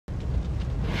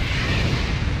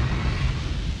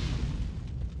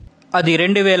అది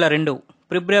 2002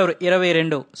 ఫిబ్రవరి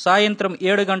 22 సాయంత్రం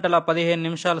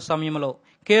 7:15 సమయంలో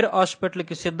కేర్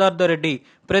హాస్పిటల్కి సిద్ధార్థరెడ్డి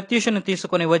ప్రత్యూషను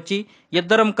తీసుకుని వచ్చి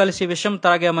ఇద్దరం కలిసి విషం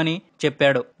తాగామని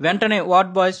చెప్పాడు. వెంటనే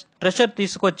వార్డ్ బాయ్స్ ట్రెషర్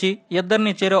తీసుకొచ్చి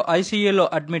ఇద్దరిని చెరో ఐసీయూలో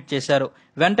అడ్మిట్ చేశారు.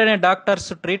 వెంటనే డాక్టర్స్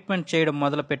ట్రీట్మెంట్ చేయడం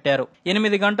మొదలు పెట్టారు.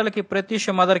 8 గంటలకి ప్రత్యూష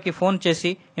మదర్ కి ఫోన్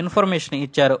చేసి ఇన్ఫర్మేషన్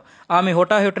ఇచ్చారు. ఆమె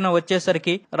హుటాహుటిన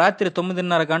వచ్చేసరికి రాత్రి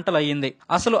 9:30 గంటలు అయ్యింది.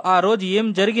 అసలు ఆ రోజు ఏం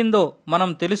జరిగిందో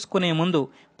మనం తెలుసుకునే ముందు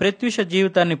ప్రత్యూష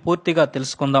జీవితాన్ని పూర్తిగా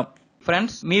తెలుసుకుందాం.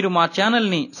 ఫ్రెండ్స్, మీరు మా ఛానల్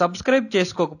ని సబ్స్క్రైబ్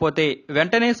చేసుకోకపోతే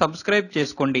వెంటనే సబ్స్క్రైబ్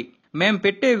చేసుకోండి. మేం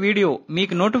పెట్టే వీడియో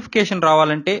మీకు నోటిఫికేషన్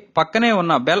రావాలంటే పక్కనే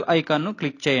ఉన్న బెల్ ఐకాన్ ను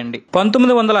క్లిక్ చేయండి.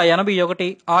 1981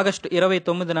 ఆగస్టు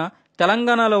 29న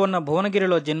తెలంగాణలో ఉన్న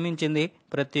భువనగిరిలో జన్మించింది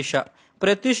ప్రత్యూష.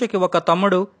 ప్రత్యూషకి ఒక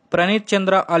తమ్ముడు ప్రణీత్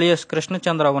చంద్ర అలియాస్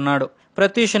కృష్ణచంద్ర ఉన్నాడు.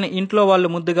 ప్రత్యూషని ఇంట్లో వాళ్ళు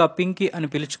ముద్దుగా పింకీ అని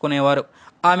పిలుచుకునేవారు.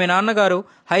 ఆమె నాన్నగారు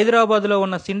హైదరాబాద్ లో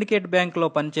ఉన్న సిండికేట్ బ్యాంక్ లో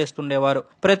పనిచేస్తుండేవారు.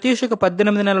 ప్రత్యూషకు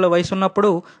 18 నెలల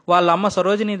వయసున్నప్పుడు వాళ్ళ అమ్మ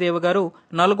సరోజినీదేవి గారు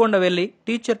నల్గొండ వెళ్లి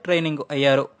టీచర్ ట్రైనింగ్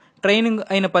అయ్యారు. ట్రైనింగ్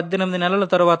అయిన 18 నెలల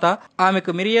తర్వాత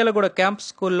ఆమెకు మిర్యాలగూడ క్యాంప్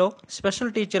స్కూల్లో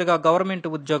స్పెషల్ టీచర్ గా గవర్నమెంట్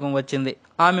ఉద్యోగం వచ్చింది.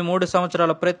 ఆమె 3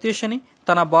 సంవత్సరాల ప్రత్యూషని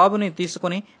తన బాబుని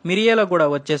తీసుకుని మిర్యాలగూడ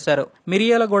వచ్చేశారు.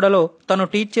 మిర్యాలగూడలో తను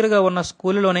టీచర్ గా ఉన్న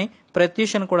స్కూలులోనే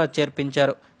ప్రత్యూషను కూడా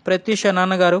చేర్పించారు. ప్రత్యూష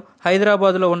నాన్నగారు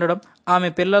హైదరాబాద్ లో ఉండడం, ఆమె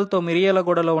పిల్లలతో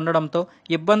మిర్యాలగూడలో ఉండడంతో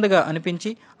ఇబ్బందిగా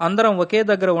అనిపించి అందరం ఒకే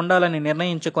దగ్గర ఉండాలని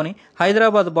నిర్ణయించుకొని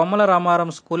హైదరాబాద్ బొమ్మల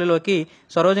రామారం స్కూలులోకి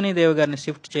సరోజినీదేవి గారిని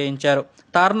షిఫ్ట్ చేయించారు.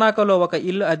 తార్నాకలో ఒక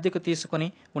ఇల్లు అద్దెకు తీసుకుని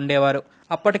ఉండేవారు.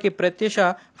 అప్పటికి ప్రత్యూష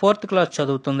 4th క్లాస్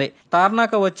చదువుతుంది.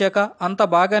 తార్నాక వచ్చాక అంత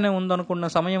బాగానే ఉందనుకున్న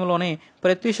సమయంలోనే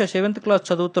ప్రత్యూష 7th క్లాస్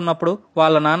చదువుతున్నప్పుడు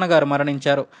వాళ్ళ నాన్నగారు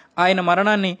మరణించారు. ఆయన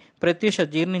మరణాన్ని Pratyusha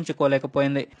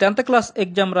జీర్ణించుకోలేకపోయింది. 10th class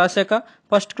exam రాశాక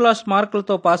first class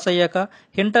మార్కులతో పాస్ అయ్యాక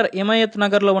ఇంటర్ హిమాయత్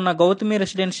నగర్ లో ఉన్న గౌతమి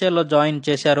రెసిడెన్షియల్లో జాయిన్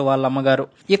చేశారు వాళ్ళ అమ్మగారు.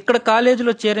 ఇక్కడ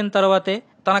కాలేజీలో చేరిన తర్వాతే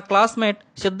తన క్లాస్మేట్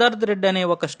సిద్ధార్థ్ రెడ్డి అనే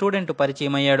ఒక స్టూడెంట్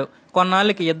పరిచయం అయ్యాడు.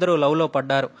 కొన్నాళ్ళకి ఇద్దరు లవ్ లో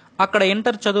పడ్డారు. అక్కడ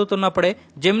ఇంటర్ చదువుతున్నప్పుడే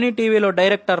జెమినీ టీవీలో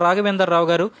డైరెక్టర్ రాఘవేందర్ రావు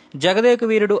గారు జగదేక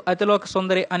వీరుడు అతిలోక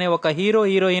సుందరి అనే ఒక హీరో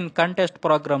హీరోయిన్ కంటెస్ట్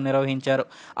ప్రోగ్రాం నిర్వహించారు.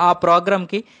 ఆ ప్రోగ్రాం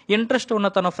కి ఇంట్రెస్ట్ ఉన్న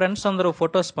తన ఫ్రెండ్స్ అందరూ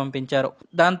ఫొటోస్ పంపించారు.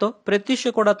 దాంతో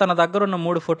ప్రత్యూష కూడా తన దగ్గరున్న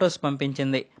 3 ఫొటోస్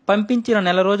పంపించింది. పంపించిన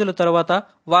నెల రోజుల తర్వాత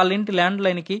వాళ్ళ ఇంటి ల్యాండ్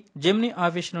లైన్ కి జెమినీ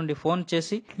ఆఫీస్ నుండి ఫోన్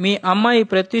చేసి, మీ అమ్మాయి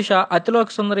ప్రత్యూష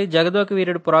అతిలోక సుందరి జగదేక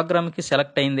వీరుడు ప్రోగ్రామ్ కి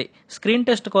సెలెక్ట్ అయింది, స్క్రీన్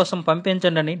టెస్ట్ కోసం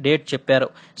పంపించండి అని డేట్ చెప్పారు.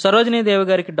 సరోజినీదేవి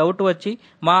గారికి డౌట్ వచ్చి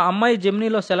మా అమ్మాయి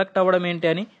జెమినీలో సెలెక్ట్ అవ్వడం ఏంటి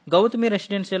అని గౌతమి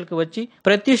రెసిడెన్షియల్ కి వచ్చి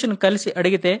ప్రత్యూషను కలిసి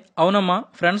అడిగితే, అవునమ్మా,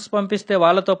 ఫ్రెండ్స్ పంపిస్తే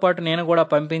వాళ్ళతో పాటు నేను కూడా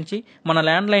పంపించి మన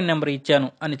ల్యాండ్ లైన్ నెంబర్ ఇచ్చాను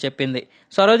అని చెప్పింది.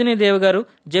 సరోజినీదేవి గారు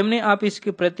జెమినీ ఆఫీస్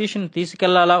కి ప్రత్యూషను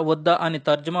తీసుకెళ్లాలా వద్దా అని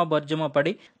తర్జుమా బర్జుమా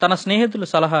పడి తన స్నేహితులు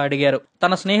సలహా అడిగారు.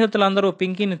 తన స్నేహితులందరూ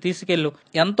పింకీని తీసుకెళ్లు,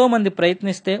 ఎంతో మంది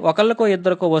ప్రయత్నిస్తే ఒకళ్ళకో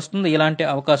ఇద్దరికో వస్తుంది ఇలాంటి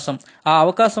అవకాశం, ఆ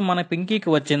అవకాశం మన పింకీకి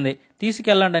వచ్చింది,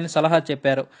 తీసుకెళ్లండి అని సలహా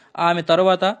చెప్పారు. ఆమె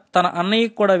తరువాత తన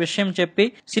అన్నయ్యకి కూడా విషయం చెప్పి,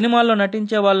 సినిమాల్లో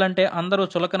నటించే వాళ్ళంటే అందరూ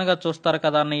చులకనగా చూస్తారు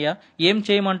కదా అన్నయ్య, ఏం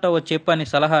చేయమంటావో చెప్పు అని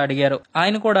సలహా అడిగారు.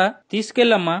 ఆయన కూడా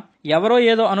తీసుకెళ్ళమ్మా, ఎవరో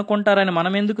ఏదో అనుకుంటారని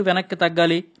మనమెందుకు వెనక్కి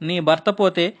తగ్గాలి, నీ భర్త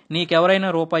పోతే నీకెవరైనా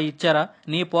రూపాయి ఇచ్చారా,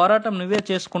 నీ పోరాటం నువ్వే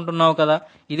చేసుకుంటున్నావు కదా,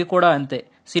 ఇది కూడా అంతే,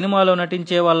 సినిమాలో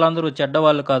నటించే వాళ్ళందరూ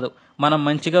చెడ్డవాళ్ళు కాదు, మనం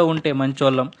మంచిగా ఉంటే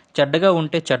మంచోళ్ళం, చెడ్డగా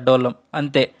ఉంటే చెడ్డోళ్ళం,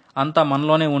 అంతే, అంతా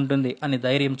మనలోనే ఉంటుంది అని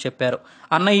ధైర్యం చెప్పారు.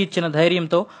 అన్నయ్య ఇచ్చిన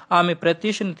ధైర్యంతో ఆమె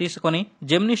ప్రత్యూషని తీసుకుని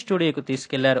జెమినీ స్టూడియోకు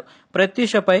తీసుకెళ్లారు.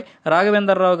 ప్రత్యూషపై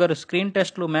రాఘవేంద్రరావు గారు స్క్రీన్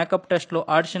టెస్టులు, మేకప్ టెస్టులు,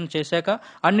 ఆడిషన్ చేశాక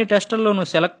అన్ని టెస్టుల్లోనూ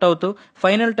సెలెక్ట్ అవుతూ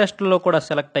ఫైనల్ టెస్టుల్లో కూడా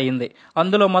సెలెక్ట్ అయ్యింది.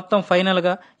 అందులో మొత్తం ఫైనల్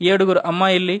గా 7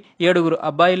 అమ్మాయిల్ని 7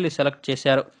 అబ్బాయిల్ని సెలెక్ట్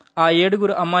చేశారు. ఆ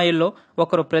 7 అమ్మాయిల్లో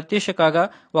ఒకరు ప్రత్యూష కాగా,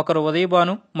 ఒకరు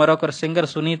ఉదయభాను, మరొకరు సింగర్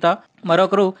సునీత,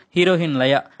 మరొకరు హీరోయిన్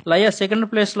లయ. లయ 2nd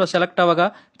ప్లేస్ లో సెలెక్ట్ అవ్వగా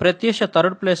ప్రత్యూష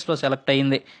 3rd ప్లేస్ లో సెలెక్ట్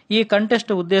అయింది. ఈ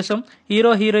కంటెస్ట్ ఉద్దేశం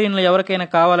హీరో హీరోయిన్లు ఎవరికైనా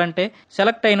కావాలంటే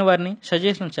సెలెక్ట్ అయిన వారిని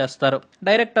సజెషన్ చేస్తారు.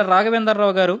 డైరెక్టర్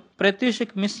రాఘవేంద్రరావు గారు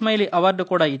ప్రత్యూషకి మిస్ స్మైలీ అవార్డు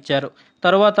కూడా ఇచ్చారు.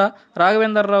 తరువాత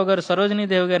రాఘవేంద్రరావు గారు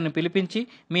సరోజినీదేవి గారిని పిలిపించి,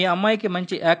 మీ అమ్మాయికి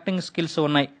మంచి యాక్టింగ్ స్కిల్స్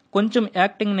ఉన్నాయి, కొంచెం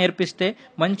యాక్టింగ్ నేర్పిస్తే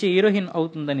మంచి హీరోయిన్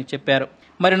అవుతుందని చెప్పారు.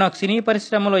 మరి నాకు సినీ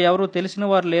పరిశ్రమలో ఎవరూ తెలిసిన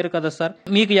వారు లేరు కదా సార్,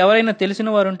 మీకు ఎవరైనా తెలిసిన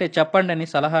వారుంటే చెప్పండి అని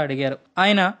సలహా అడిగారు.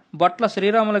 ఆయన బొట్ల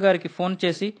శ్రీరాములు గారికి ఫోన్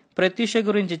చేసి ప్రత్యూష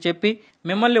గురించి చెప్పి,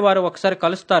 మిమ్మల్ని వారు ఒకసారి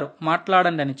కలుస్తారు,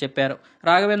 మాట్లాడండి అని చెప్పారు.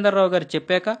 రాఘవేంద్రరావు గారు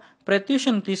చెప్పాక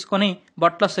ప్రత్యూషను తీసుకుని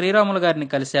బొట్ల శ్రీరాములు గారిని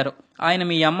కలిశారు. ఆయన,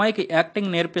 మీ అమ్మాయికి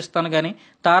యాక్టింగ్ నేర్పిస్తాను గాని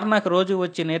తార్నాకు రోజు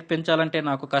వచ్చి నేర్పించాలంటే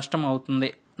నాకు కష్టం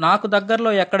అవుతుంది, నాకు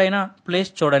దగ్గరలో ఎక్కడైనా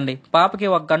ప్లేస్ చూడండి, పాపకి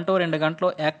 1 గంట 2 గంటలో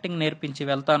యాక్టింగ్ నేర్పించి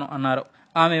వెళ్తాను అన్నారు.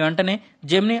 ఆమె వెంటనే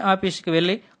జెమినీ ఆఫీస్కి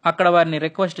వెళ్లి అక్కడ వారిని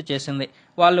రిక్వెస్ట్ చేసింది.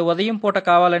 వాళ్ళు ఉదయం పూట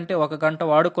కావాలంటే 1 గంట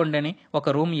వాడుకోండి అని ఒక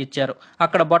రూమ్ ఇచ్చారు.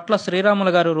 అక్కడ బొట్ల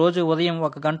శ్రీరాములు గారు రోజు ఉదయం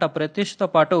 1 గంట ప్రత్యూషతో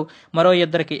పాటు మరో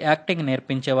ఇద్దరికి యాక్టింగ్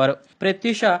నేర్పించేవారు.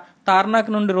 ప్రత్యూష తార్నాక్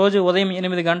నుండి రోజు ఉదయం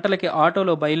 8 గంటలకి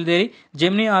ఆటోలో బయలుదేరి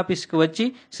జెమినీ ఆఫీస్కి వచ్చి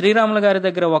శ్రీరాములు గారి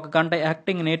దగ్గర 1 గంట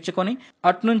యాక్టింగ్ నేర్చుకుని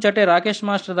అట్నుంచటే రాకేష్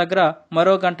మాస్టర్ దగ్గర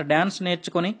మరో గంట డాన్స్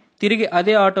నేర్చుకుని తిరిగి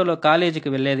అదే ఆటోలో కాలేజీకి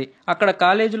వెళ్లేది. అక్కడ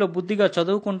కాలేజీలో బుద్ధిగా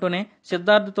చదువుకుంటూనే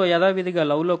సిద్ధార్థతో యథావిధిగా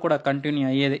లవ్లో కూడా కంటిన్యూ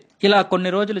అయ్యేది. ఇలా కొన్ని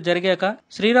రోజులు జరిగాక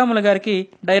శ్రీరాములు గారికి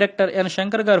డైరెక్టర్ ఎన్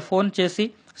శంకర్ గారు ఫోన్ చేసి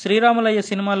శ్రీరాములయ్య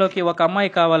సినిమాలోకి ఒక అమ్మాయి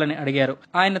కావాలని అడిగారు.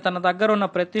 ఆయన తన దగ్గర ఉన్న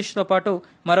ప్రత్యూష్తో పాటు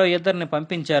మరో ఇద్దరిని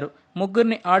పంపించారు.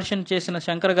 ముగ్గురిని ఆడిషన్ చేసిన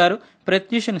శంకర్ గారు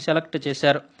ప్రత్యూష్ని సెలెక్ట్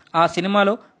చేశారు. ఆ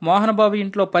సినిమాలో మోహన్ బాబు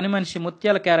ఇంట్లో పని మనిషి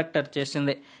ముత్యాల క్యారెక్టర్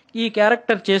చేసింది. ఈ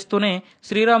క్యారెక్టర్ చేస్తూనే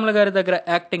శ్రీరాములు గారి దగ్గర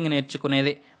యాక్టింగ్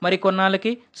నేర్చుకునేది. మరి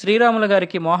కొన్నాళ్ళకి శ్రీరాములు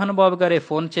గారికి మోహన్ బాబు గారే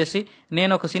ఫోన్ చేసి,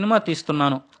 నేను ఒక సినిమా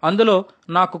తీస్తున్నాను, అందులో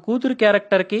నాకు కూతురు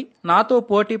క్యారెక్టర్కి నాతో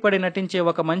పోటీ పడి నటించే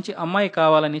ఒక మంచి అమ్మాయి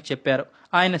కావాలని చెప్పారు.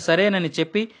 ఆయన సరేనని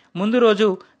చెప్పి ముందు రోజు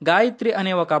గాయత్రి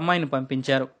అనే ఒక అమ్మాయిని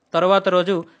పంపించారు. తరువాత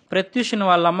రోజు ప్రత్యూష్ని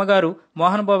వాళ్ళ అమ్మగారు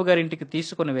మోహన్ బాబు గారి ఇంటికి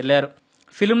తీసుకుని వెళ్లారు.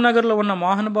 ఫిలిం నగర్లో ఉన్న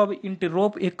మోహన్ బాబు ఇంటి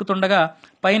రోప్ ఎక్కుతుండగా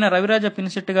పైన రవిరాజ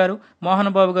పినిశెట్టి గారు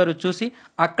మోహన్ బాబు గారు చూసి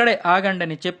అక్కడే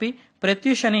ఆగండని చెప్పి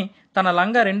ప్రత్యూషని తన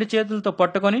లంగా 2 చేతులతో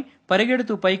పట్టుకొని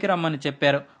పరిగెడుతూ పైకి రమ్మని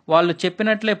చెప్పారు. వాళ్ళు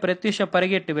చెప్పినట్లే ప్రత్యూష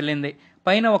పరిగెట్టి వెళ్ళింది.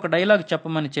 పైన ఒక డైలాగ్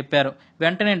చెప్పమని చెప్పారు.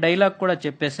 వెంటనే డైలాగ్ కూడా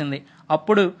చెప్పేసింది.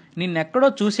 అప్పుడు నిన్నెక్కడో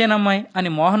చూసేనమ్మాయి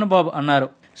అని మోహన్ బాబు అన్నారు.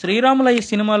 శ్రీరాములయ్య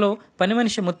సినిమాలో పని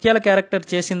మనిషి ముత్యాల క్యారెక్టర్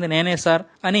చేసింది నేనే సార్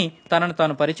అని తనను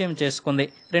తాను పరిచయం చేసుకుంది.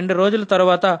 2 రోజుల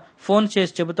తర్వాత ఫోన్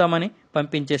చేసి చెబుతామని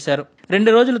పంపించేశారు.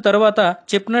 2 రోజుల తర్వాత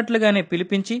చెప్పినట్లుగానే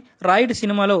పిలిపించి రాయుడు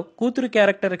సినిమాలో కూతురు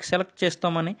క్యారెక్టర్కి సెలెక్ట్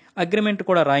చేస్తామని అగ్రిమెంట్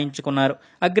కూడా రాయించుకున్నారు.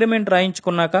 అగ్రిమెంట్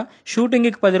రాయించుకున్నాక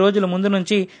షూటింగ్కి 10 రోజుల ముందు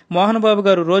నుంచి మోహన్ బాబు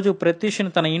గారు రోజు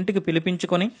ప్రత్యూష్ని తన ఇంటికి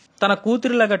పిలిపించుకొని తన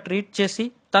కూతురిలాగా ట్రీట్ చేసి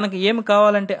తనకు ఏమి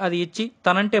కావాలంటే అది ఇచ్చి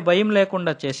తనంటే భయం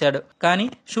లేకుండా చేశాడు. కానీ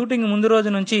షూటింగ్ ముందు రోజు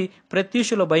నుంచి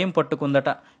ప్రత్యూష్లో భయం పట్టుకుందట.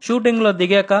 షూటింగ్లో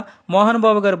దిగాక మోహన్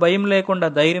బాబు గారు భయం లేకుండా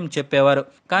ధైర్యం చెప్పేవారు.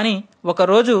 కానీ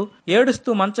ఒకరోజు ఏడుస్తూ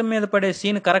మంచం మీద పడే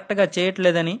సీన్ కరెక్ట్గా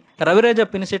చేయట్లేదని రవిరాజ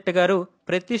పినిశెట్టి గారు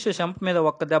ప్రత్యూష చెంప మీద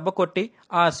ఒక్క దెబ్బ కొట్టి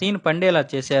ఆ సీన్ పండేలా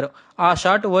చేశారు. ఆ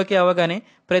షాట్ ఓకే అవగానే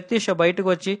ప్రత్యూష బయటకు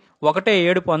వచ్చి ఒకటే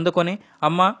ఏడుపు అందుకొని,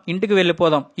 అమ్మ ఇంటికి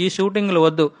వెళ్ళిపోదాం, ఈ షూటింగ్లు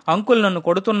వద్దు, అంకుల్ నన్ను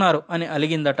కొడుతున్నారు అని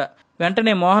అలిగిందట.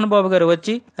 వెంటనే మోహన్ బాబు గారు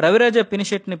వచ్చి రవిరాజ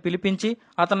పినిశెట్టిని పిలిపించి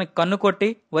అతనికి కన్ను కొట్టి,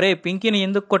 ఒరే పింకీని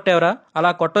ఎందుకు కొట్టావురా,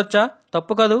 అలా కొట్టొచ్చా,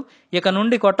 తప్పు కదూ, ఇక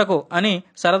నుండి కొట్టకు అని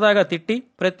సరదాగా తిట్టి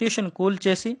ప్రత్యూష్ని కూల్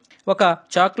చేసి ఒక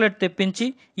చాక్లెట్ తెప్పించి,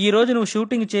 ఈ రోజు నువ్వు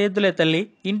షూటింగ్ చేయొద్దులే తల్లి,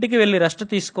 ఇంటికి వెళ్ళి రెస్ట్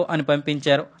తీసుకో అని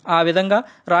పంపించారు. ఆ విధంగా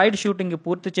రాయుడు షూటింగ్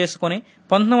పూర్తి చేసుకుని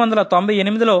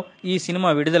 1998లో ఈ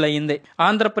సినిమా విడుదలయ్యింది.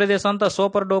 ఆంధ్రప్రదేశ్ అంతా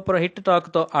సూపర్ డూపర్ హిట్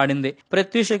టాక్తో ఆడింది.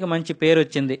 ప్రత్యూషకి మంచి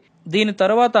పేరొచ్చింది. దీని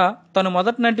తర్వాత తను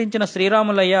మొదట నటించిన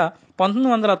శ్రీరాములయ్య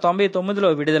 1999లో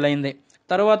విడుదలైంది.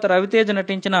 తర్వాత రవితేజ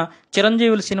నటించిన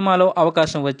చిరంజీవుల సినిమాలో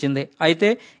అవకాశం వచ్చింది. అయితే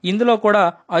ఇందులో కూడా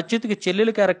అచ్యుత్కి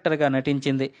చెల్లెలు క్యారెక్టర్గా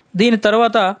నటించింది. దీని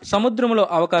తర్వాత సముద్రంలో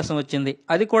అవకాశం వచ్చింది.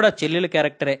 అది కూడా చెల్లెలు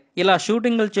క్యారెక్టరే. ఇలా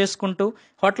షూటింగ్లు చేసుకుంటూ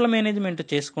హోటల్ మేనేజ్మెంట్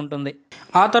చేసుకుంటుంది.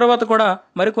 ఆ తర్వాత కూడా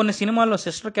మరికొన్ని సినిమాల్లో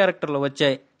సిస్టర్ క్యారెక్టర్లు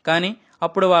వచ్చాయి. కానీ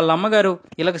అప్పుడు వాళ్ళ అమ్మగారు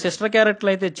ఇలాగ సిస్టర్ క్యారెక్టర్లు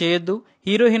అయితే చేయొద్దు,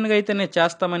 హీరోయిన్గా అయితేనే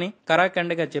చేస్తామని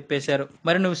కరాఖండిగా చెప్పేశారు.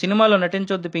 మరి నువ్వు సినిమాలో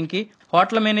నటించొద్దు పింకీ,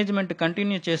 హోటల్ మేనేజ్మెంట్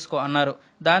కంటిన్యూ చేసుకో అన్నారు.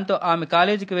 దాంతో ఆమె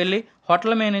కాలేజీకి వెళ్ళి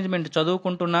హోటల్ మేనేజ్మెంట్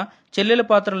చదువుకుంటున్నా చెల్లెల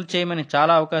పాత్రలు చేయమని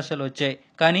చాలా అవకాశాలు వచ్చాయి.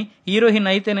 కానీ హీరోయిన్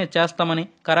అయితేనే చేస్తామని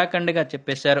కరాఖండిగా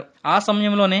చెప్పేశారు. ఆ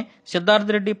సమయంలోనే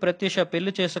సిద్ధార్థ్ రెడ్డి ప్రత్యూష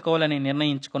పెళ్లి చేసుకోవాలని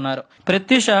నిర్ణయించుకున్నారు.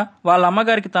 ప్రత్యూష వాళ్ళ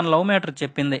అమ్మగారికి తన లవ్ మ్యాటర్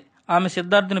చెప్పింది. ఆమె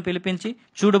సిద్ధార్థ్ను పిలిపించి,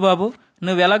 చూడు బాబు,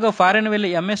 నువ్వెలాగో ఫారెన్ వెళ్ళి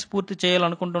ఎంఎస్ పూర్తి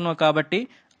చేయాలనుకుంటున్నావు కాబట్టి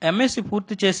ఎంఎస్సి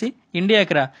పూర్తి చేసి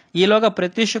ఇండియాకి రా, ఈలోగా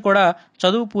ప్రత్యూష కూడా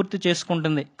చదువు పూర్తి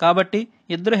చేసుకుంటుంది కాబట్టి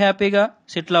ఇద్దరు హ్యాపీగా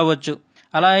సెటిల్ అవ్వచ్చు.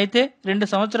 అలా అయితే 2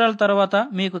 సంవత్సరాల తర్వాత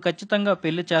మీకు ఖచ్చితంగా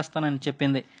పెళ్లి చేస్తానని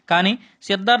చెప్పింది. కానీ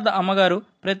సిద్ధార్థ అమ్మగారు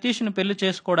ప్రత్యూష్ని పెళ్లి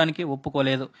చేసుకోవడానికి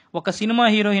ఒప్పుకోలేదు. ఒక సినిమా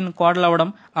హీరోయిన్ కోడలవడం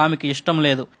ఆమెకి ఇష్టం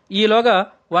లేదు. ఈలోగా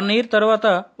 1 ఇయర్ తర్వాత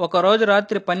ఒక రోజు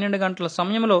రాత్రి 12 గంటల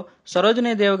సమయంలో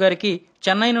సరోజినీదేవి గారికి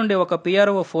చెన్నై నుండి ఒక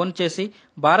పిఆర్ఓ ఫోన్ చేసి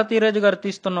భారతీరాజు గారు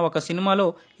తీస్తున్న ఒక సినిమాలో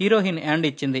హీరోయిన్ యాండ్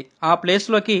ఇచ్చింది. ఆ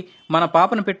ప్లేస్లోకి మన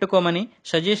పాపను పెట్టుకోమని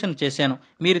సజెషన్ చేశాను.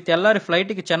 మీరు తెల్లారి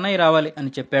ఫ్లైట్కి చెన్నై రావాలి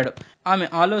అని చెప్పాడు. ఆమె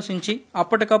ఆలోచించి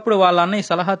అప్పటికప్పుడు వాళ్ళ అన్నయ్య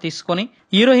సలహా తీసుకొని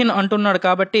హీరోయిన్ అంటున్నాడు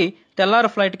కాబట్టి తెల్లారి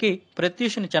ఫ్లైట్కి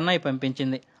ప్రత్యూష్ని చెన్నై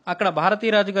పంపించింది. అక్కడ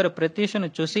భారతీరాజు గారు ప్రత్యూష్ని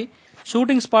చూసి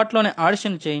షూటింగ్ స్పాట్లోనే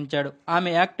ఆడిషన్ చేయించాడు. ఆమె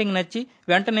యాక్టింగ్ నచ్చి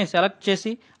వెంటనే సెలెక్ట్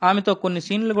చేసి ఆమెతో కొన్ని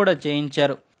సీన్లు కూడా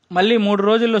చేయించారు. మళ్ళీ 3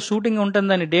 రోజుల్లో షూటింగ్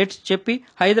ఉంటుందని డేట్స్ చెప్పి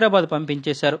హైదరాబాద్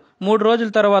పంపించేశారు. 3 రోజుల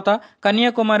తర్వాత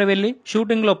కన్యాకుమారి వెళ్లి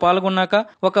షూటింగ్ లో పాల్గొన్నాక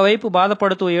ఒకవైపు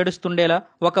బాధపడుతూ ఏడుస్తుండేలా,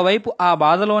 ఒకవైపు ఆ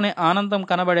బాధలోనే ఆనందం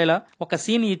కనబడేలా ఒక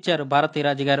సీన్ ఇచ్చారు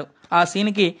భారతీరాజు గారు. ఆ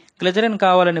సీన్ కి గ్లిజరిన్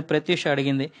కావాలని ప్రత్యూష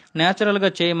అడిగింది. నేచురల్ గా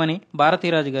చేయమని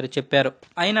భారతీరాజు గారు చెప్పారు.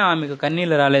 అయినా ఆమెకు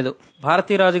కన్నీళ్లు రాలేదు.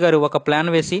 భారతీరాజు గారు ఒక ప్లాన్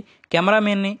వేసి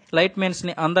కెమెరామెన్ ని, లైట్ మెన్స్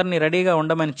ని అందరినీ రెడీగా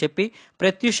ఉండమని చెప్పి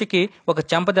ప్రత్యూషకి ఒక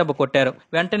చెంపదెబ్బ కొట్టారు.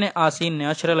 వెంటనే ఆ సీన్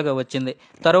నేచురల్ గా వచ్చింది.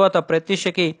 తరువాత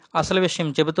ప్రత్యూషకి అసలు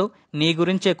విషయం చెబుతూ, నీ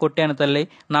గురించే కొట్టాను తల్లి,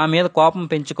 నా మీద కోపం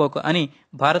పెంచుకోకు అని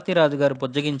భారతీరాజు గారు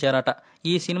బుజ్జగించారట.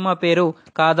 ఈ సినిమా పేరు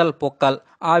కాదల్ పొక్కల్.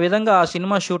 ఆ విధంగా ఆ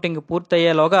సినిమా షూటింగ్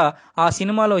పూర్తయ్యేలోగా ఆ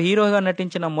సినిమాలో హీరోగా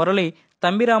నటించిన మురళి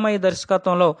తంబిరామయ్య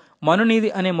దర్శకత్వంలో మనునీది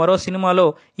అనే మరో సినిమాలో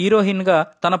హీరోయిన్ గా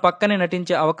తన పక్కనే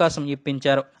నటించే అవకాశం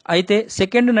ఇప్పించారు. అయితే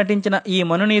సెకండ్ నటించిన ఈ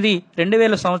మనునీది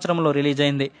 2000 సంవత్సరంలో రిలీజ్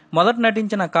అయింది. మొదట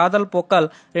నటించిన కాదల్ పొక్కల్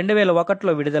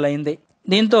 2001లో విడుదలైంది.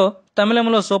 దీంతో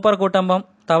తమిళంలో సూపర్ కుటుంబం,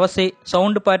 తవసి,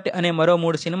 సౌండ్ పార్టీ అనే మరో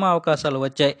 3 సినిమా అవకాశాలు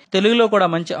వచ్చాయి. తెలుగులో కూడా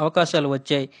మంచి అవకాశాలు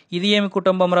వచ్చాయి. ఇది ఏమి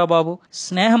కుటుంబం రా బాబు,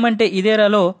 స్నేహం అంటే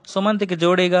ఇదేరాలో సుమంత్కి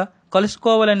జోడీగా,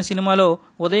 కలుసుకోవాలని సినిమాలో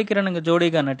ఉదయ్ కిరణ్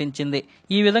జోడీగా నటించింది.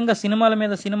 ఈ విధంగా సినిమాల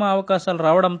మీద సినిమా అవకాశాలు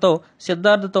రావడంతో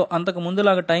సిద్ధార్థతో అంతకు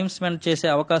ముందులాగా టైం స్పెండ్ చేసే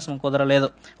అవకాశం కుదరలేదు.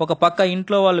 ఒక పక్క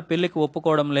ఇంట్లో వాళ్ళు పెళ్లికి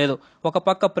ఒప్పుకోవడం లేదు, ఒక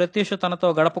పక్క ప్రత్యూష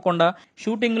తనతో గడపకుండా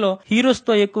షూటింగ్ లో హీరోస్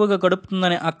తో ఎక్కువగా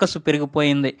గడుపుతుందనే అక్కసు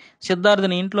పెరిగిపోయింది.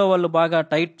 సిద్ధార్థని ఇంట్లో వాళ్ళు బాగా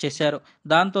టైట్ చేశారు.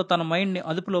 దాంతో తన మైండ్ ని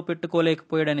అదుపులో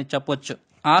పెట్టుకోలేకపోయాడని చెప్పొచ్చు.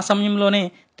 ఆ సమయంలోనే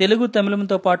తెలుగు,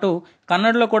 తమిళంతో పాటు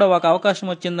కన్నడలో కూడా ఒక అవకాశం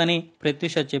వచ్చిందని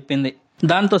ప్రత్యూష చెప్పింది.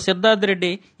 దాంతో సిద్ధార్థ్ రెడ్డి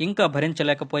ఇంకా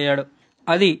భరించలేకపోయాడు.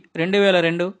 అది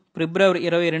 2002 ఫిబ్రవరి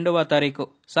 22వ తారీఖు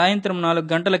సాయంత్రం 4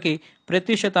 గంటలకి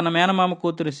ప్రత్యూష తన మేనమామ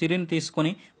కూతురు సిరిని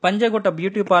తీసుకుని పంజాగుట్ట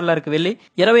బ్యూటీ పార్లర్కి వెళ్లి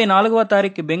 24వ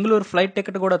తారీఖు బెంగళూరు ఫ్లైట్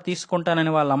టికెట్ కూడా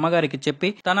తీసుకుంటానని వాళ్ళ అమ్మగారికి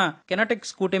చెప్పి తన కెనటిక్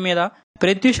స్కూటీ మీద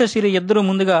ప్రత్యూష, సిరి ఇద్దరు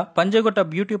ముందుగా పంజాగుట్ట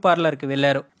బ్యూటీ పార్లర్కి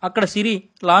వెళ్లారు. అక్కడ సిరి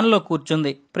లాన్ లో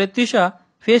కూర్చుంది. ప్రత్యూష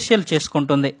ఫేషియల్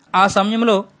చేసుకుంటుంది. ఆ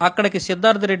సమయంలో అక్కడికి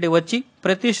సిద్ధార్థ్ రెడ్డి వచ్చి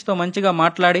ప్రత్యూష్తో మంచిగా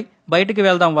మాట్లాడి బయటికి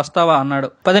వెళ్దాం వస్తావా అన్నాడు.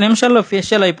 10 నిమిషాల్లో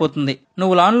ఫేషియల్ అయిపోతుంది,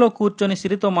 నువ్వు లాన్ లో కూర్చొని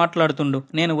సిరితో మాట్లాడుతుండు,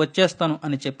 నేను వచ్చేస్తాను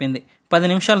అని చెప్పింది. 10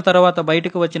 నిమిషాల తర్వాత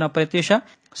బయటకు వచ్చిన ప్రత్యూష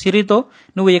సిరితో,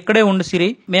 నువ్వు ఇక్కడే ఉండు సిరి,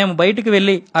 మేము బయటికి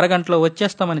వెళ్లి అరగంటలో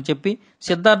వచ్చేస్తామని చెప్పి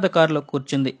సిద్ధార్థ కారులో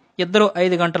కూర్చుంది. ఇద్దరు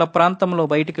 5 గంటల ప్రాంతంలో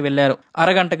బయటికి వెళ్లారు.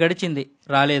 అరగంట గడిచింది,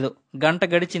 రాలేదు. గంట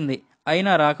గడిచింది,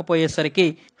 అయినా రాకపోయేసరికి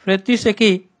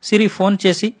ప్రత్యూషకి సిరి ఫోన్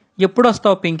చేసి,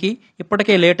 ఎప్పుడొస్తావు పింకీ,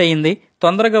 ఇప్పటికే లేట్ అయింది,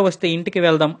 తొందరగా వస్తే ఇంటికి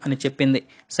వెళ్దాం అని చెప్పింది.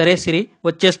 సరే సిరి,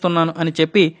 వచ్చేస్తున్నాను అని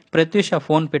చెప్పి ప్రత్యూష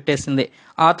ఫోన్ పెట్టేసింది.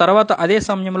 ఆ తర్వాత అదే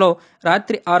సమయంలో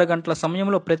రాత్రి 6 గంటల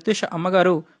సమయంలో ప్రత్యూష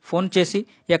అమ్మగారు ఫోన్ చేసి,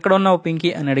 ఎక్కడున్నావు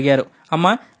పింకీ అని అడిగారు.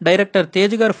 అమ్మ, డైరెక్టర్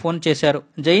తేజ్ గారు ఫోన్ చేశారు,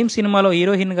 జైం సినిమాలో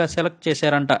హీరోయిన్ గా సెలెక్ట్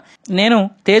చేశారంట, నేను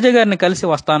తేజ గారిని కలిసి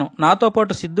వస్తాను, నాతో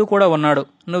పాటు సిద్ధు కూడా ఉన్నాడు,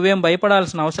 నువ్వేం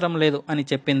భయపడాల్సిన అవసరం లేదు అని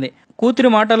చెప్పింది.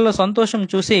 కూతురి మాటల్లో సంతోషం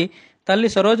చూసి తల్లి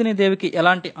సరోజినీదేవికి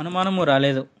ఎలాంటి అనుమానము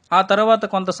రాలేదు. ఆ తర్వాత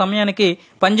కొంత సమయానికి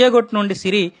పంజాగుట్ నుండి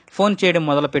సిరి ఫోన్ చేయడం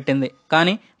మొదలుపెట్టింది.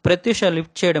 కానీ ప్రత్యూష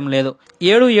లిఫ్ట్ చేయడం లేదు.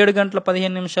 7 గంటల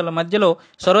 15 నిమిషాల మధ్యలో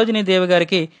సరోజినీదేవి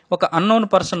గారికి ఒక అన్నోన్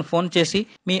పర్సన్ ఫోన్ చేసి,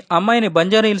 మీ అమ్మాయిని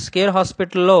బంజారాహిల్స్ కేర్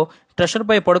హాస్పిటల్లో ట్రెషర్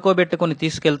పై పడుకోబెట్టుకుని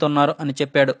తీసుకెళ్తున్నారు అని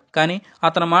చెప్పాడు. కానీ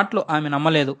అతని మాటలు ఆమె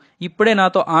నమ్మలేదు. ఇప్పుడే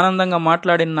నాతో ఆనందంగా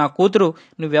మాట్లాడిన నా కూతురు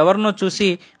నువ్వెవరినో చూసి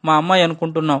మా అమ్మాయి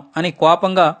అనుకుంటున్నావు అని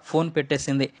కోపంగా ఫోన్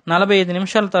పెట్టేసింది. 45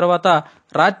 నిమిషాల తర్వాత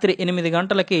రాత్రి 8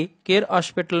 గంటలకి కేర్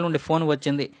హాస్పిటల్ నుండి ఫోన్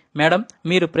వచ్చింది. మేడం,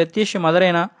 మీరు ప్రత్యూష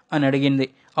మదరేనా అని అడిగింది.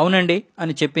 అవునండి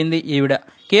అని చెప్పింది ఈవిడ.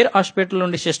 కేర్ హాస్పిటల్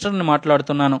నుండి సిస్టర్ని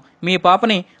మాట్లాడుతున్నాను, మీ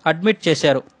పాపని అడ్మిట్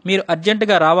చేశారు, మీరు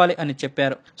అర్జెంటుగా రావాలి అని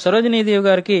చెప్పారు. సరోజినీదేవి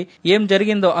గారికి ఏం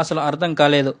జరిగిందో అసలు అర్థం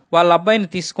కాలేదు. వాళ్ళ అబ్బాయిని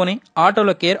తీసుకుని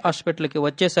ఆటోలో కేర్ హాస్పిటల్కి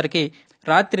వచ్చేసరికి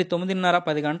రాత్రి 9:30,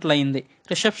 10 గంటలయింది.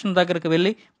 రిసెప్షన్ దగ్గరికి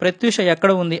వెళ్లి ప్రత్యూష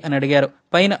ఎక్కడ ఉంది అని అడిగారు.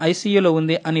 పైన ఐసీయూలో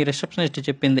ఉంది అని రిసెప్షనిస్ట్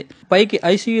చెప్పింది. పైకి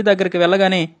ఐసీయూ దగ్గరికి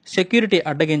వెళ్ళగానే సెక్యూరిటీ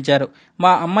అడ్డగించారు.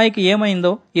 మా అమ్మాయికి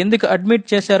ఏమైందో, ఎందుకు అడ్మిట్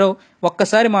చేశారో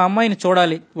ఒక్కసారి మా అమ్మాయిని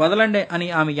చూడాలి, వదలండి అని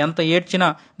ఆమె ఎంత ఏడ్చినా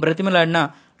బ్రతిమలాడినా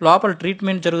లోపల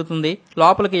ట్రీట్మెంట్ జరుగుతుంది,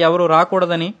 లోపలికి ఎవరు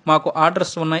రాకూడదని మాకు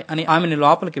ఆర్డర్స్ ఉన్నాయి అని ఆమెని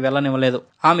లోపలికి వెళ్ళనివ్వలేదు.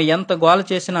 ఆమె ఎంత గోల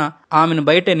చేసినా ఆమెను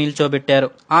బయటే నిల్చోబెట్టారు.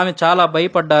 ఆమె చాలా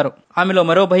భయపడ్డారు. ఆమెలో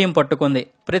మరో భయం పట్టుకుంది.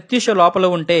 ప్రత్యూష లోపల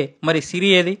ఉంటే మరి సిరి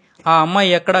ఏది? ఆ అమ్మాయి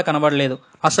ఎక్కడా కనబడలేదు.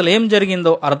 అసలేం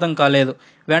జరిగిందో అర్థం కాలేదు.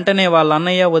 వెంటనే వాళ్ళ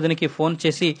అన్నయ్య వదినికి ఫోన్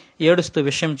చేసి ఏడుస్తూ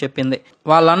విషయం చెప్పింది.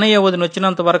 వాళ్ళ అన్నయ్య వదిన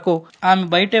వచ్చినంత వరకు ఆమె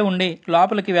బయటే ఉండి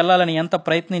లోపలికి వెళ్లాలని ఎంత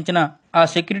ప్రయత్నించినా ఆ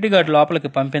సెక్యూరిటీ గార్డ్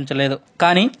లోపలికి పంపించలేదు.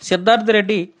 కానీ సిద్ధార్థ్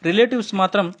రెడ్డి రిలేటివ్స్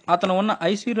మాత్రం అతను ఉన్న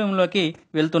ఐసీయూ రూమ్ లోకి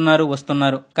వెళ్తున్నారు,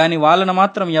 వస్తున్నారు. కానీ వాళ్ళని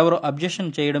మాత్రం ఎవరు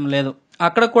అబ్జెక్షన్ చేయడం లేదు.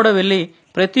 అక్కడ కూడా వెళ్లి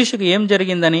ప్రత్యూషకు ఏం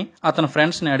జరిగిందని అతని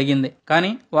ఫ్రెండ్స్ ని అడిగింది. కానీ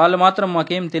వాళ్ళు మాత్రం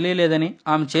మాకేం తెలియలేదని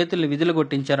ఆమె చేతుల్ని విధులు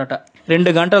కొట్టించారట.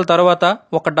 2 గంటల తర్వాత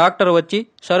ఒక డాక్టర్ వచ్చి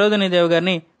సరోజినీదేవి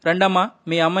గారిని రండమ్మా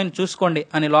మీ అమ్మాయిని చూసుకోండి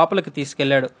అని లోపలికి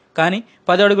తీసుకెళ్లాడు. కానీ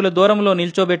 10 అడుగుల దూరంలో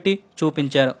నిల్చోబెట్టి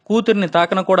చూపించారు. కూతురిని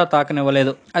తాకన కూడా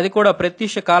తాకనివ్వలేదు. అది కూడా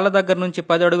ప్రత్యూష కాళ్ళ దగ్గర నుంచి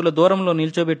 10 అడుగుల దూరంలో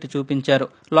నిల్చోబెట్టి చూపించారు.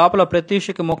 లోపల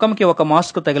ప్రత్యూషకి ముఖంకి ఒక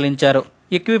మాస్క్ తగిలించారు.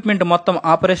 ఎక్విప్మెంట్ మొత్తం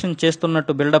ఆపరేషన్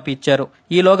చేస్తున్నట్టు బిల్డప్ ఇచ్చారు.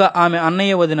 ఈలోగా ఆమె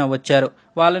అన్నయ్య వదిన వచ్చారు.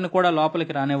 వాళ్ళని కూడా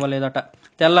లోపలికి రానివ్వలేదట.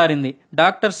 తెల్లారింది.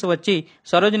 డాక్టర్స్ వచ్చి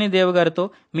సరోజినీదేవి గారితో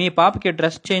మీ పాపకి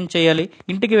డ్రెస్ చేంజ్ చేయాలి,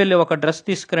 ఇంటికి వెళ్లి ఒక డ్రెస్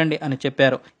తీసుకురండి అని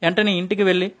చెప్పారు. వెంటనే ఇంటికి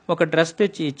వెళ్లి ఒక డ్రెస్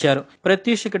తెచ్చి ఇచ్చారు.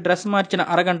 ప్రత్యూషకి డ్రెస్ మార్చిన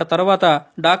అరగంట తర్వాత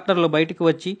డాక్టర్లు బయటికి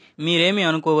వచ్చి మీరేమీ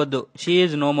అనుకోవద్దు, she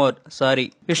is no more, sorry.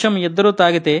 విషం ఇద్దరూ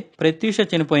తాగితే ప్రత్యూష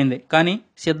చనిపోయింది, కానీ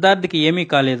సిద్ధార్థ్కి ఏమీ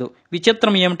కాలేదు.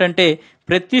 విచిత్రం ఏమిటంటే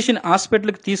ప్రత్యూషని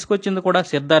హాస్పిటల్కి తీసుకొచ్చింది కూడా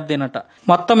సిద్ధార్థేనట.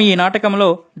 మొత్తం ఈ నాటకంలో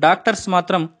డాక్టర్స్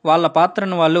మాత్రం వాళ్ళ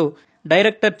పాత్రను వాళ్ళు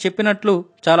డైరెక్టర్ చెప్పినట్లు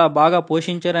చాలా బాగా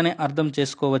పోషించారని అర్థం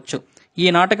చేసుకోవచ్చు. ఈ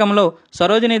నాటకంలో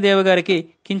సరోజినీదేవి గారికి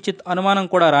కించిత్ అనుమానం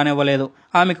కూడా రానివ్వలేదు.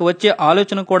 ఆమెకు వచ్చే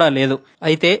ఆలోచన కూడా లేదు.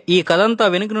 అయితే ఈ కథంతా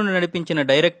వెనుక నుండి నడిపించిన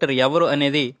డైరెక్టర్ ఎవరు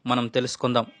అనేది మనం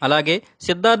తెలుసుకుందాం. అలాగే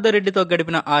సిద్ధార్థ రెడ్డితో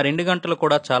గడిపిన ఆ 2 గంటలు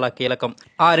కూడా చాలా కీలకం.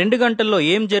 ఆ 2 గంటల్లో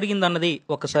ఏం జరిగిందన్నది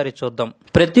ఒకసారి చూద్దాం.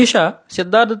 ప్రత్యూష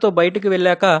సిద్ధార్థతో బయటికి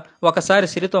వెళ్ళాక ఒకసారి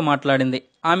సిరితో మాట్లాడింది.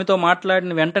 ఆమెతో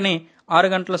మాట్లాడిన వెంటనే 6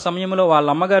 గంటల సమయంలో వాళ్ళ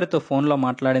అమ్మగారితో ఫోన్లో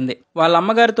మాట్లాడింది. వాళ్ళ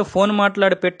అమ్మగారితో ఫోన్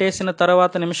మాట్లాడి పెట్టేసిన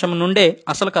తర్వాత నిమిషం నుండే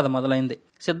అసలు కథ మొదలైంది.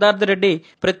 సిద్ధార్థ రెడ్డి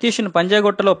ప్రత్యూషని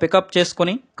పంజాగుట్టలో పికప్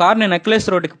చేసుకుని కార్ని నెక్లెస్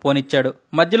రోడ్డుకి పోనిచ్చాడు.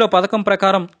 మధ్యలో పథకం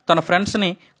ప్రకారం తన ఫ్రెండ్స్ని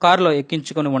కారులో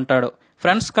ఎక్కించుకుని ఉంటాడు.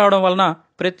 ఫ్రెండ్స్ కావడం వలన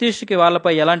ప్రత్యూష్కి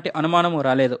వాళ్ళపై ఎలాంటి అనుమానము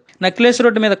రాలేదు. నెక్లెస్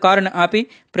రోడ్డు మీద కారుని ఆపి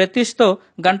ప్రత్యూష్తో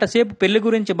గంట సేపు పెళ్లి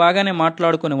గురించి బాగానే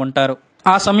మాట్లాడుకుని ఉంటారు.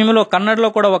 ఆ సమయంలో కన్నడలో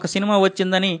కూడా ఒక సినిమా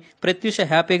వచ్చిందని ప్రత్యూష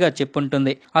హ్యాపీగా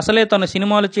చెప్పుంటుంది. అసలే తను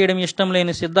సినిమాలు చేయడం ఇష్టం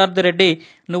లేని సిద్ధార్థ రెడ్డి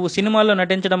నువ్వు సినిమాల్లో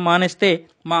నటించడం మానేస్తే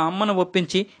మా అమ్మను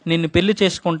ఒప్పించి నిన్ను పెళ్లి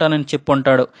చేసుకుంటానని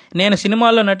చెప్పుంటాడు. నేను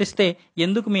సినిమాల్లో నటిస్తే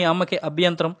ఎందుకు మీ అమ్మకి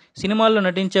అభ్యంతరం? సినిమాల్లో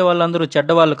నటించే వాళ్ళందరూ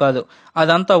చెడ్డవాళ్ళు కాదు.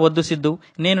 అదంతా వద్దు సిద్ధు,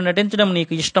 నేను నటించడం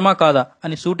నీకు ఇష్టమా కాదా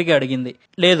అని సూటిగా అడిగింది.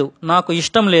 లేదు, నాకు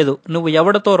ఇష్టం లేదు. నువ్వు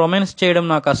ఎవరితో రొమాన్స్ చేయడం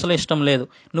నాకు అసలు ఇష్టం లేదు.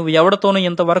 నువ్వు ఎవరితోనూ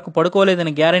ఇంతవరకు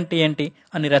పడుకోలేదని గ్యారంటీ ఏంటి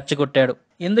అని రెచ్చగొట్టాడు.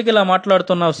 ఎందుకు ఇలా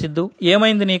మాట్లాడుతున్నావు సిద్ధు,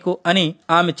 ఏమైంది నీకు అని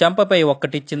ఆమె చెంపపై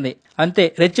ఒక్కటిచ్చింది. అంతే.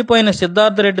 రెచ్చిపోయిన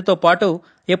సిద్ధార్థ రెడ్డితో పాటు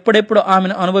ఎప్పుడెప్పుడు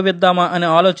ఆమెను అనుభవిద్దామా అని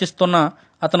ఆలోచిస్తున్న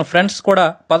అతని ఫ్రెండ్స్ కూడా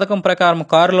పథకం ప్రకారం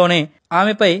కారులోనే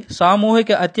ఆమెపై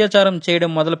సామూహిక అత్యాచారం చేయడం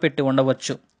మొదలుపెట్టి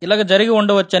ఉండవచ్చు. ఇలాగ జరిగి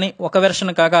ఉండవచ్చని ఒక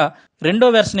వెర్షన్ కాగా, రెండో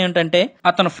వెర్షన్ ఏంటంటే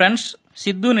అతని ఫ్రెండ్స్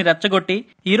సిద్ధుని రెచ్చగొట్టి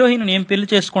హీరోయిన్ ఏం పెళ్లి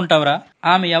చేసుకుంటావురా,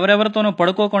 ఆమె ఎవరెవరితోనూ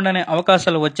పడుకోకుండానే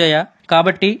అవకాశాలు వచ్చాయా,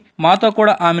 కాబట్టి మాతో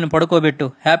కూడా ఆమెను పడుకోబెట్టు,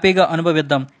 హ్యాపీగా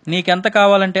అనుభవిద్దాం, నీకెంత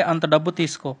కావాలంటే అంత డబ్బు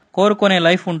తీసుకో, కోరుకునే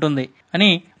లైఫ్ ఉంటుంది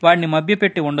అని వాడిని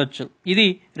మభ్యపెట్టి ఉండొచ్చు. ఇది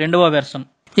రెండవ వెర్షన్.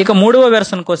 ఇక మూడవ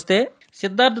వెర్షన్కి వస్తే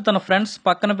సిద్ధార్థ్ తన ఫ్రెండ్స్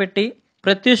పక్కన పెట్టి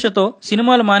ప్రత్యూషతో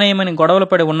సినిమాలు మానేయమని గొడవలు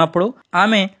పడి ఉన్నప్పుడు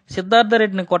ఆమె సిద్ధార్థ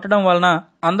రెడ్డిని కొట్టడం వలన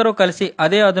అందరూ కలిసి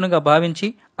అదే అదునుగా భావించి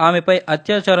ఆమెపై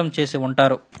అత్యాచారం చేసి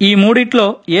ఉంటారు. ఈ మూడిట్లో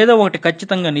ఏదో ఒకటి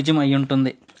ఖచ్చితంగా నిజం అయి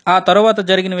ఉంటుంది. ఆ తరువాత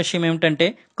జరిగిన విషయం ఏమిటంటే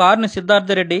కారుని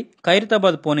సిద్ధార్థ రెడ్డి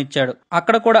ఖైరతాబాద్ పోనిచ్చాడు.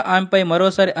 అక్కడ కూడా ఆమెపై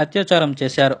మరోసారి అత్యాచారం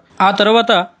చేశారు. ఆ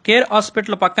తరువాత కేర్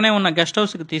హాస్పిటల్ పక్కనే ఉన్న గెస్ట్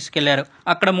హౌస్ కి తీసుకెళ్లారు.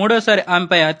 అక్కడ మూడోసారి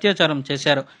ఆమెపై అత్యాచారం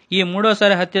చేశారు. ఈ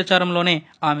మూడోసారి అత్యాచారంలోనే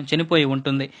ఆమె చనిపోయి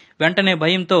ఉంటుంది. వెంటనే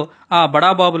భయంతో ఆ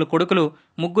బడాబాబుల కొడుకులు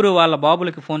ముగ్గురు వాళ్ళ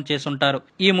బాబులకి ఫోన్ చేసుంటారు.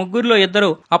 ఈ ముగ్గురులో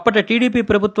ఇద్దరు అప్పటి టీడీపీ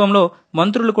ప్రభుత్వంలో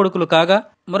మంత్రుల కొడుకులు కాగా,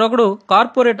 మరొకడు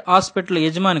కార్పొరేట్ హాస్పిటల్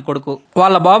యజమాని కొడుకు.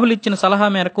 వాళ్ళ బాబులు ఇచ్చిన సలహా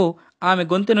మేరకు ఆమె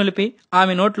గొంతు నులిపి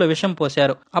ఆమె నోట్లో విషం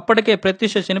పోశారు. అప్పటికే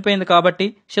ప్రత్యూష చనిపోయింది కాబట్టి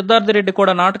సిద్ధార్థ రెడ్డి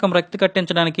కూడా నాటకం రక్తి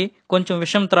కట్టించడానికి కొంచెం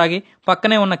విషం త్రాగి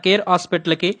పక్కనే ఉన్న కేర్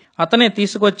హాస్పిటల్కి అతనే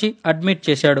తీసుకొచ్చి అడ్మిట్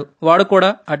చేశాడు. వాడు కూడా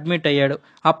అడ్మిట్ అయ్యాడు.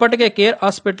 అప్పటికే కేర్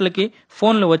హాస్పిటల్కి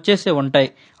ఫోన్లు వచ్చేసే ఉంటాయి.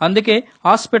 అందుకే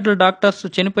హాస్పిటల్ డాక్టర్స్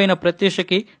చనిపోయిన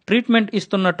ప్రత్యూషకి ట్రీట్మెంట్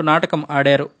ఇస్తున్నట్టు నాటకం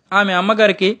ఆడారు. ఆమె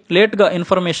అమ్మగారికి లేట్గా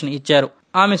ఇన్ఫర్మేషన్ ఇచ్చారు.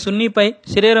 ఆమె సున్నీపై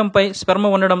శరీరంపై స్పెర్మ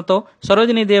ఉండడంతో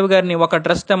సరోజినీదేవి గారిని ఒక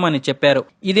డ్రెస్ తెమ్మని చెప్పారు.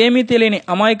 ఇదేమీ తెలియని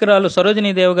అమాయకురాలు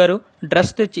సరోజినీదేవి గారు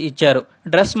డ్రెస్ తెచ్చి ఇచ్చారు.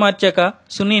 డ్రెస్ మార్చాక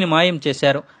సున్నీని మాయం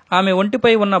చేశారు. ఆమె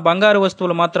ఒంటిపై ఉన్న బంగారు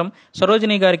వస్తువులు మాత్రం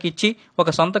సరోజిని గారికి ఇచ్చి ఒక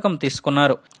సంతకం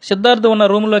తీసుకున్నారు. సిద్ధార్థ్ ఉన్న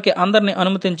రూములోకి అందరిని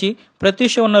అనుమతించి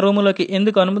ప్రత్యూష ఉన్న రూములోకి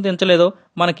ఎందుకు అనుమతించలేదో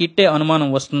మనకి ఇట్టే అనుమానం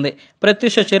వస్తుంది.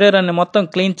 ప్రత్యూష శరీరాన్ని మొత్తం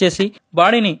క్లీన్ చేసి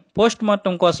బాడీని పోస్ట్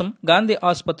మార్టం కోసం గాంధీ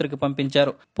ఆసుపత్రికి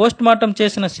పంపించారు. పోస్ట్ మార్టం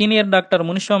చేసిన సీనియర్ డాక్టర్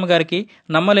మునిస్వామి గారికి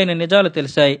నమ్మలేని నిజాలు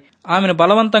తెలిసాయి. ఆమెను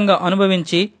బలవంతంగా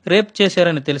అనుభవించి రేప్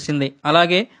చేశారని తెలిసింది.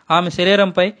 అలాగే ఆమె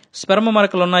శరీరంపై స్పెర్మ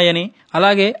మరకలున్నాయని,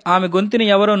 అలాగే ఆమె గొంతుని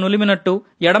ఎవరో నులిమినట్టు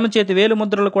ఎడమ చేతి వేలు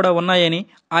ముద్రలు కూడా ఉన్నాయని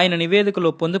ఆయన నివేదికలో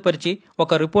పొందుపరిచి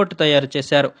ఒక రిపోర్టు తయారు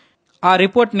చేశారు. ఆ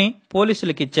రిపోర్ట్ని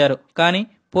పోలీసులకు ఇచ్చారు. కానీ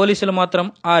పోలీసులు మాత్రం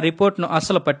ఆ రిపోర్ట్ను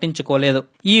అస్సలు పట్టించుకోలేదు.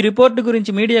 ఈ రిపోర్టు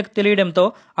గురించి మీడియాకు తెలియడంతో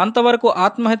అంతవరకు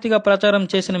ఆత్మహత్యగా ప్రచారం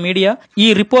చేసిన మీడియా ఈ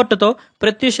రిపోర్టుతో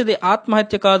ప్రత్యూషది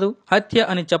ఆత్మహత్య కాదు, హత్య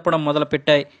అని చెప్పడం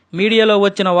మొదలుపెట్టాయి. మీడియాలో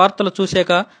వచ్చిన వార్తలు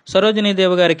చూశాక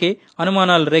సరోజినీదేవి గారికి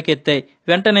అనుమానాలు రేకెత్తాయి.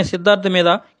 వెంటనే సిద్ధార్థ మీద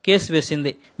కేసు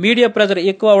వేసింది. మీడియా ప్రెజర్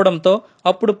ఎక్కువ అవడంతో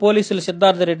అప్పుడు పోలీసులు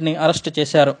సిద్ధార్థ రెడ్డిని అరెస్టు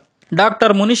చేశారు.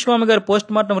 డాక్టర్ మునిస్వామి గారి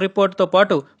పోస్ట్మార్టం రిపోర్టుతో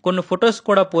పాటు కొన్ని ఫొటోస్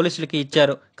కూడా పోలీసులకి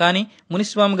ఇచ్చారు. కానీ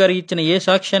మునిస్వామి గారు ఇచ్చిన ఏ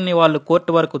సాక్ష్యాన్ని వాళ్ళు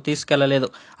కోర్టు వరకు తీసుకెళ్లలేదు.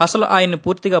 అసలు ఆయన్ని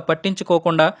పూర్తిగా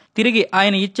పట్టించుకోకుండా తిరిగి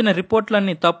ఆయన ఇచ్చిన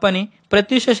రిపోర్టులన్నీ తప్పని,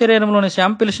 ప్రత్యూష శరీరంలోని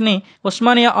శాంపిల్స్ ని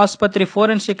ఉస్మానియా ఆసుపత్రి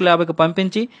ఫోరెన్సిక్ ల్యాబ్కి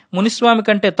పంపించి మునిస్వామి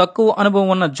కంటే తక్కువ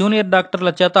అనుభవం ఉన్న జూనియర్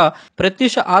డాక్టర్ల చేత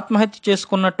ప్రత్యూష ఆత్మహత్య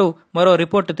చేసుకున్నట్టు మరో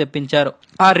రిపోర్టు తెప్పించారు.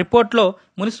 ఆ రిపోర్టులో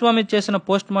మునిస్వామి చేసిన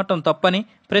పోస్ట్మార్టం తప్పని,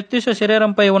 ప్రత్యూష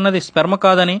శరీరంపై ఉన్నది స్పెర్మ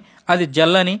కాదని, అది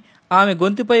జెల్లని, ఆమె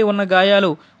గొంతుపై ఉన్న గాయాలు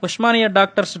ఉస్మానియా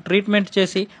డాక్టర్స్ ట్రీట్మెంట్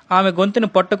చేసి ఆమె గొంతుని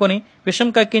పట్టుకొని విషం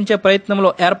కక్కించే ప్రయత్నంలో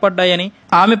ఏర్పడ్డాయని,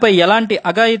 ఆమెపై ఎలాంటి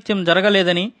అఘాయిత్యం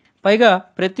జరగలేదని, పైగా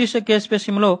ప్రత్యూష కేసు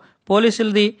విషయంలో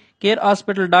పోలీసులది, కేర్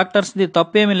హాస్పిటల్ డాక్టర్స్ది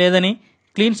తప్పేమీ లేదని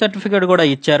క్లీన్ సర్టిఫికేట్ కూడా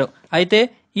ఇచ్చారు. అయితే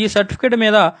ఈ సర్టిఫికేట్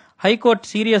మీద హైకోర్టు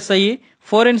సీరియస్ అయ్యి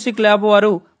ఫోరెన్సిక్ ల్యాబ్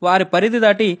వారు వారి పరిధి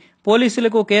దాటి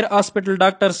పోలీసులకు, కేర్ హాస్పిటల్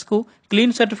డాక్టర్స్కు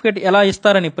క్లీన్ సర్టిఫికేట్ ఎలా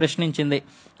ఇస్తారని ప్రశ్నించింది.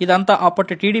 ఇదంతా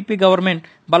అప్పటి టీడీపీ గవర్నమెంట్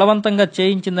బలవంతంగా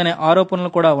చేయించిందనే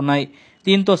ఆరోపణలు కూడా ఉన్నాయి.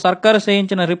 దీంతో సర్కారు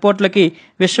చేయించిన రిపోర్టులకి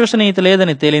విశ్వసనీయత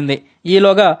లేదని తేలింది.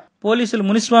 ఈలోగా పోలీసులు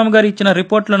మునిస్వామి గారు ఇచ్చిన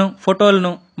రిపోర్టులను,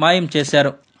 ఫోటోలను మాయం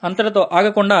చేశారు. అంతటితో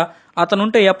ఆగకుండా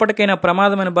అతనుంటే ఎప్పటికైనా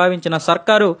ప్రమాదమని భావించిన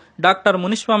సర్కారు డాక్టర్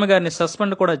మునిస్వామి గారిని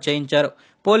సస్పెండ్ కూడా చేయించారు.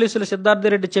 పోలీసులు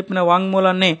సిద్ధార్థరెడ్డి చెప్పిన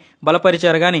వాంగ్మూలాన్ని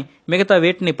బలపరిచారు గాని మిగతా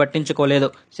వేటిని పట్టించుకోలేదు.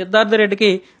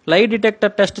 సిద్ధార్థరెడ్డికి లై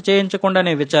డిటెక్టర్ టెస్ట్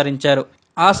చేయించకుండానే విచారించారు.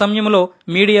 ఆ సమయంలో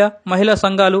మీడియా, మహిళా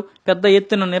సంఘాలు పెద్ద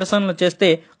ఎత్తున నిరసనలు చేస్తే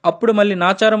అప్పుడు మళ్ళీ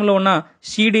నాచారంలో ఉన్న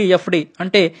సిడిఎఫ్డి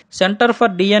అంటే centre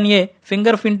for DNA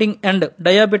finger printing and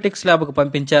diabetics ల్యాబ్కు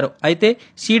పంపించారు. అయితే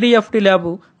సిడిఎఫ్డి ల్యాబ్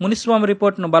మునిస్వామి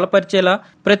రిపోర్టును బలపరిచేలా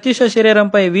ప్రత్యూష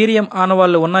శరీరంపై వీర్యం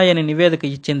ఆనవాళ్లు ఉన్నాయని నివేదిక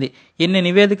ఇచ్చింది. ఎన్ని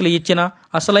నివేదికలు ఇచ్చినా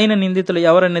అసలైన నిందితులు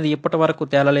ఎవరనేది ఇప్పటి వరకు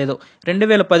తేలలేదు.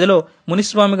 2010లో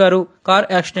మునిస్వామి గారు కార్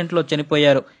యాక్సిడెంట్లో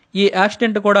చనిపోయారు. ఈ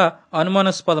యాక్సిడెంట్ కూడా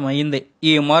అనుమానాస్పదం అయింది.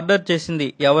 ఈ మర్డర్ చేసింది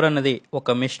ఎవరన్నది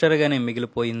ఒక మిస్టరీగానే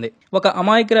మిగిలిపోయింది. ఒక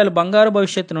అమాయకురాలు బంగారు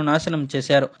భవిష్యత్తును నాశనం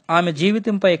చేశారు. ఆమె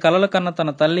జీవితంపై కలల కన్న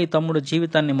తన తల్లి, తమ్ముడు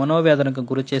జీవితాన్ని మనోవేదనకు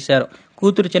గురి చేశారు.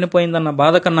 కూతురు చనిపోయిందన్న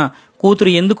బాధ కన్నా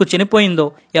కూతురు ఎందుకు చనిపోయిందో,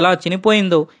 ఎలా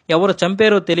చనిపోయిందో, ఎవరు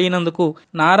చంపారో తెలియనందుకు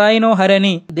నారాయణో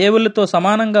హరని దేవుళ్లతో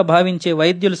సమానంగా భావించే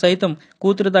వైద్యులు సైతం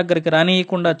కూతురు దగ్గరికి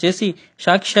రానియకుండా చేసి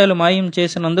సాక్ష్యాలు మాయం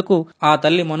చేసినందుకు ఆ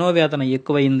తల్లి మనోవేదన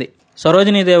ఎక్కువైంది.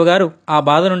 సరోజినీదేవి గారు ఆ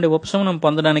బాధ నుండి ఉపశమనం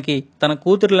పొందడానికి తన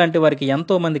కూతురు లాంటి వారికి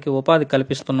ఎంతో మందికి ఉపాధి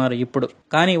కల్పిస్తున్నారు ఇప్పుడు.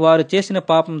 కానీ వారు చేసిన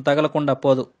పాపం తగలకుండా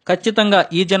పోదు. ఖచ్చితంగా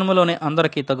ఈ జన్మలోనే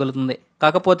అందరికీ తగులుతుంది.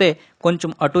 కాకపోతే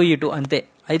కొంచెం అటు ఇటు అంతే.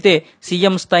 అయితే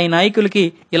సీఎం స్థాయి నాయకులకి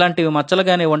ఇలాంటివి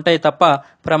మచ్చలుగానే ఉంటాయి తప్ప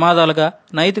ప్రమాదాలుగా,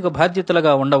 నైతిక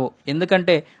బాధ్యతలుగా ఉండవు.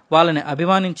 ఎందుకంటే వాళ్ళని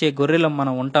అభిమానించే గొర్రెలం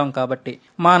మనం ఉంటాం కాబట్టి.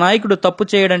 మా నాయకుడు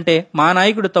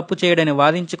తప్పు చేయడని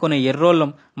వాదించుకునే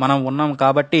ఎర్రోళ్ళం మనం ఉన్నాం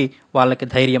కాబట్టి వాళ్ళకి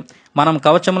ధైర్యం. మనం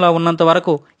కవచంలా ఉన్నంత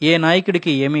వరకు ఏ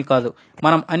నాయకుడికి ఏమీ కాదు.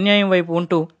 మనం అన్యాయం వైపు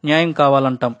ఉంటూ న్యాయం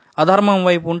కావాలంటాం, అధర్మం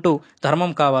వైపు ఉంటూ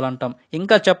ధర్మం కావాలంటాం.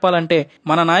 ఇంకా చెప్పాలంటే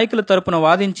మన నాయకుల తరపున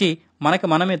వాదించి మనకి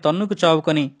మనమే తన్నుకు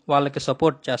చావుకొని వాళ్ళకి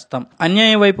సపోర్ట్ చేస్తాం.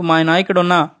 అన్యాయం వైపు మా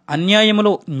నాయకుడున్నా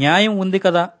అన్యాయములో న్యాయం ఉంది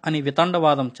కదా అని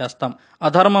వితండవాదం చేస్తాం.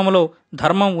 అధర్మములో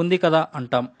ధర్మం ఉంది కదా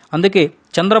అంటాం. అందుకే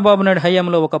చంద్రబాబు నాయుడు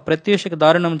హయాంలో ఒక ప్రత్యూషకి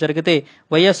దారుణం జరిగితే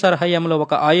వైఎస్ఆర్ హయాంలో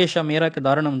ఒక ఆయేషా మీరాకి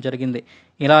దారుణం జరిగింది.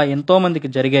 ఇలా ఎంతో మందికి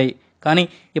జరిగాయి. కానీ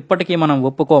ఇప్పటికీ మనం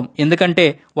ఒప్పుకోం. ఎందుకంటే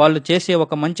వాళ్ళు చేసే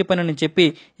ఒక మంచి పనిని చెప్పి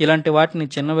ఇలాంటి వాటిని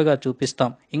చిన్నవిగా చూపిస్తాం.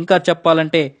 ఇంకా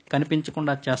చెప్పాలంటే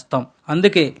కనిపించకుండా చేస్తాం.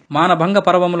 అందుకే మానభంగ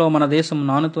పర్వంలో మన దేశం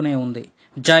నానుతూనే ఉంది.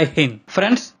 జై హింద్.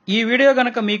 ఫ్రెండ్స్, ఈ వీడియో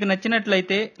గనక మీకు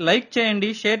నచ్చినట్లయితే లైక్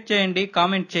చేయండి, షేర్ చేయండి,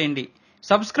 కామెంట్ చేయండి.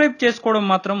 సబ్స్క్రైబ్ చేసుకోవడం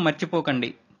మాత్రం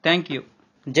మర్చిపోకండి. Thank you.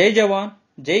 జై జవాన్,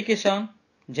 జై కిసాన్,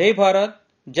 జై భారత్,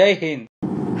 జై Hind.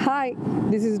 Hi,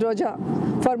 this is Roja.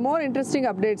 For more interesting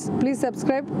updates, please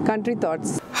subscribe Country Thoughts.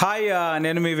 Hi,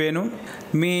 నేను మీ వేణు.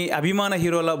 మీ అభిమాన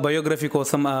హీరోల బయోగ్రఫీ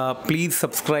కోసం please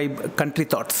subscribe country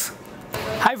thoughts.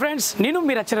 Hi friends, నేను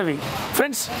మీ రచరవి.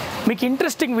 ఫ్రెండ్స్, మీకు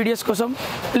ఇంట్రెస్టింగ్ వీడియోస్ కోసం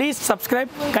please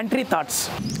subscribe country thoughts.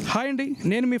 Hi అండి,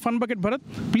 నేను మీ fun bucket Bharat.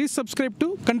 Please subscribe to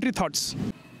country thoughts.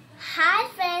 Hi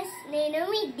friends, నేను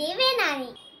మీ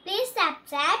దేవేనాని. Please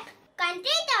subscribe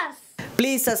country thoughts.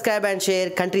 Please subscribe and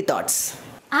share country thoughts.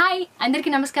 Hi, అందరికీ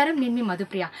నమస్కారం. నేను మీ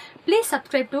Madhupriya. Please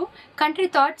subscribe to country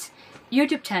thoughts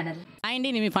YouTube channel. Hi అండి,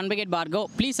 నేను మీ fun bucket Bhargav.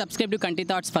 Please subscribe to country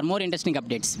thoughts for more interesting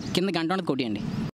updates. కింద గంట కొట్టియండి.